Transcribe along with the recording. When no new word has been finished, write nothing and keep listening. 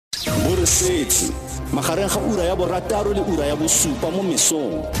Boresetse magareng ga ura ya borataro le ura ya bosupa mo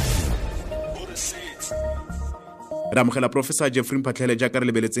mesong. Re amogela Professor Jeffrey Mphatlhele jaaka re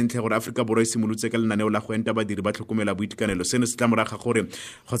lebeletse ntlhe gore Aforika Borwa e simolotse ka lenaneo la go enta badiri ba tlhokomela boitekanelo. Seno se tla moraga gore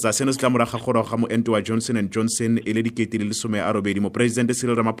ga moento wa Johnson & Johnson e le dikete le 18 Moporesidente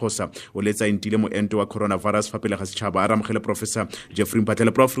Cyril Ramaphosa o letsa entile moento wa coronavirus fa pele ga setšhaba. A re amogele Professor Jeffrey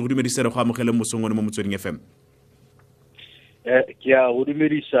Mphatlhele. Prof, re go dumedisere go amogele mosong one mo Motsweding FM. Ke a go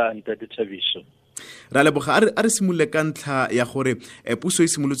dumedisa Ntate Thabiso. Ra leboga a re simolole ka ntlha ya gore puso e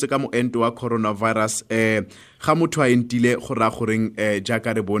simolotse ka moento wa coronavirus ga motho a entile go ra goreng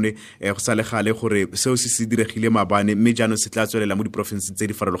jaaka re bone go sa le gale gore seo se diregile mabane mme jaanong se tla tswelela mo diporofense tse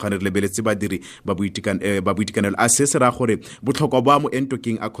di farologane re lebeletse badiri ba boitekanelo a se ra gore botlhokwa ba moento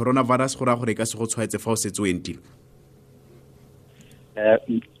keng a coronavirus go ra gore ka se go tshwaetse fa o setse o entile.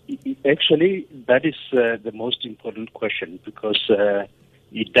 Actually, that is the most important question because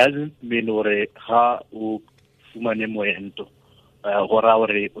it doesn't mean ha o fumane moento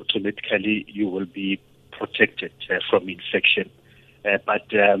automatically you will be protected from infection. But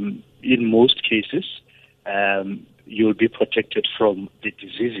in most cases, you will be protected from the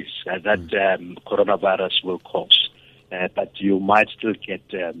diseases that coronavirus will cause. But you might still get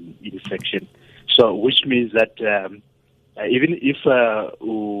infection. So, which means that even if o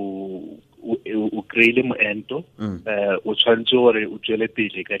kreile moento o tshwantse gore o tswele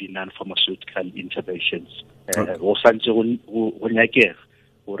pele ka non-pharmaceutical interventions o santse go nyakega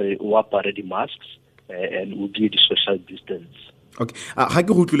gore o apare di-masks and o die di-social distance. Okay, ga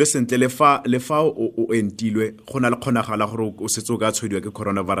ke go tlile sentle le fa o entilwe go na le kgonagala gore o setse o ka tshwediwa ke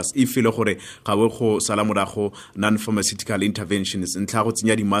coronavirus e file gore ga we go sala morago non-pharmaceutical interventions ntlha go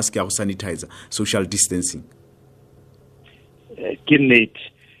tsenya di-mask ya go sanitizer social distancing.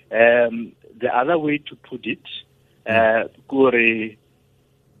 The other way to put it,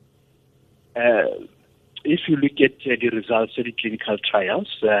 if you look at the results of the clinical trials,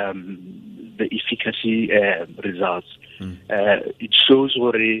 the efficacy results, it shows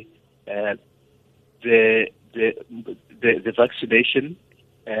the vaccination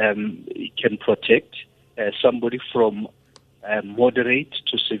can protect somebody from moderate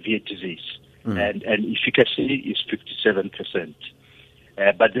to severe disease. And efficacy is 57%.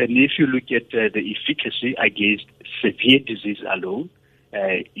 But then if you look at the efficacy against severe disease alone,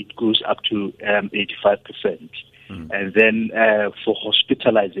 it goes up to 85%. And then for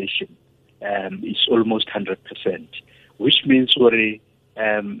hospitalization, it's almost 100%, which means there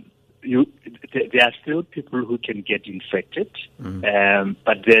are still people who can get infected,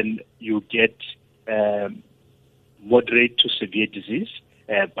 but then you get moderate to severe disease,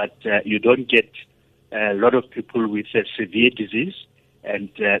 but you don't get a lot of people with severe disease, and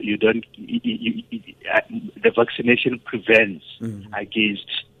you don't. The vaccination prevents against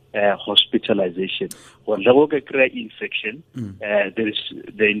hospitalization. When there is infection,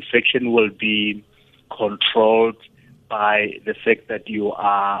 the infection will be controlled by the fact that you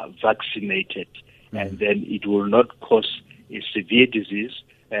are vaccinated, and then it will not cause a severe disease,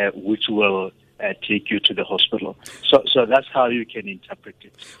 which will take you to the hospital. So that's how you can interpret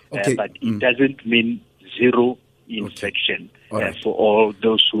it. Okay. But it doesn't mean zero infection for all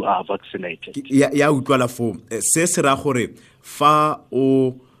those who are vaccinated. Ya utlwala fo se se ra gore fa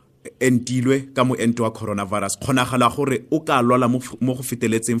o entilwe ka moento wa coronavirus kgonagala gore o ka lwala mo go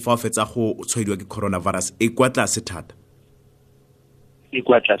feteletseng fa o fetsa go tshwaediwa ke coronavirus e kwa tlase thata.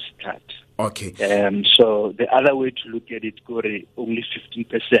 Okay. So the other way to look at it, only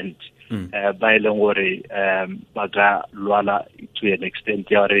 15% by long baga lwala to an extent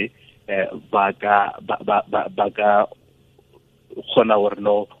baga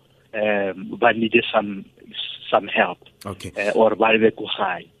need some help. Okay. Or ba be go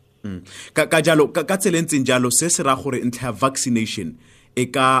high. Ka jalo ka tselentseng jalo se se ra gore ntlha vaccination e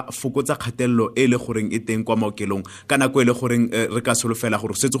ka fokotsa kgatelelo e le goreng e teng kwa maokelong kana go le goreng re ka solofela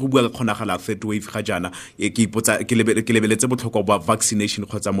gore setse go bua ka kgonagala third wave ga jana ke lebeletse botlhokwa ba vaccination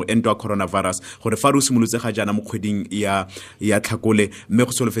kgotsa moento wa coronavirus gore fa re simolotse ga jana mo kgweding ya Tlhakole mme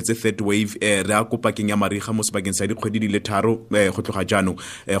go solofetse third wave re a kopa keng ya mariga mo sebakeng sa dikgwedi di le 3 go tloga jaanong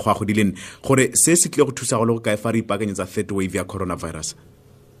go a go dileng gore se se tle go thusa go le go kae fa re ipakanyetsa third wave ya coronavirus.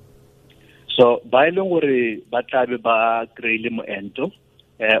 So ba ile gore ba tlabe ba kreile moento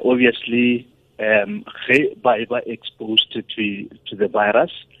obviously by exposed to the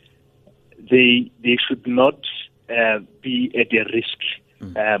virus they should not be at a risk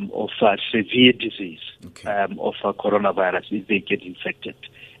of severe disease of coronavirus if they get infected,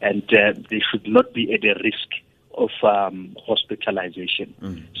 and they should not be at a risk of hospitalization.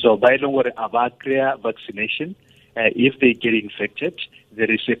 So by the way, about vaccination, if they get infected,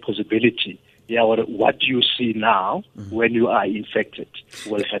 there is a possibility what you see now when you are infected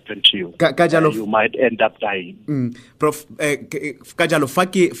will happen to you. You might end up dying. Prof, ka jalo fa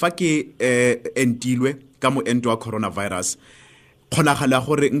ke entilwe ka moento wa coronavirus, khonagala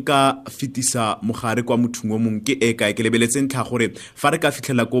gore nka fitisa mogare kwa mothung o mong ke kae ke lebeletse ntlha gore fa re ka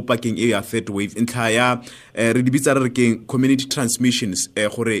fitlhela ko pakeng e ya third wave ntlha ya re dibitsa re ke community transmissions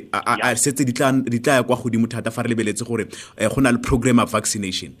gore a setse di tla ya kwa godimo thata fa re lebeletse gore go na le program of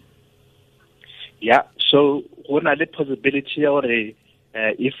vaccination. Yeah, so when I the possibility or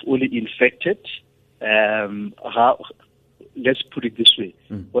if only infected, let's put it this way: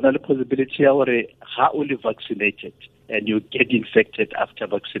 when I the possibility or how only vaccinated and you get infected after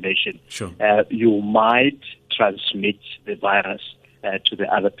vaccination, sure. You might transmit the virus to the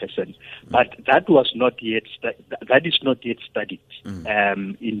other person, but that is not yet studied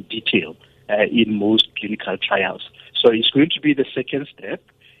in detail in most clinical trials. So it's going to be the second step.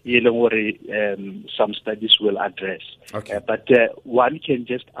 Some studies will address. Okay. But one can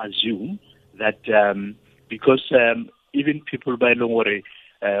just assume that because even people by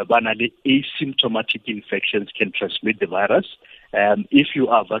asymptomatic infections can transmit the virus, if you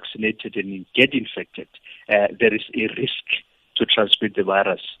are vaccinated and you get infected, there is a risk to transmit the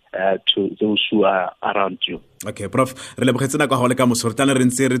virus to those who are around you. Okay, Prof, re lebogetse na ka go le ka mosoro tla re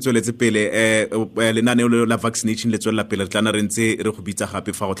ntse re tsweletse pele lenaneo la vaccination le tswela pele re tla re ntse re go bitsa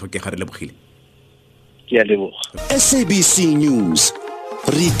gape fa go tlhokega re lebogile. Ke a leboga. SABC News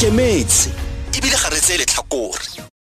re ikemetse ebile ga re tsele tlhakore.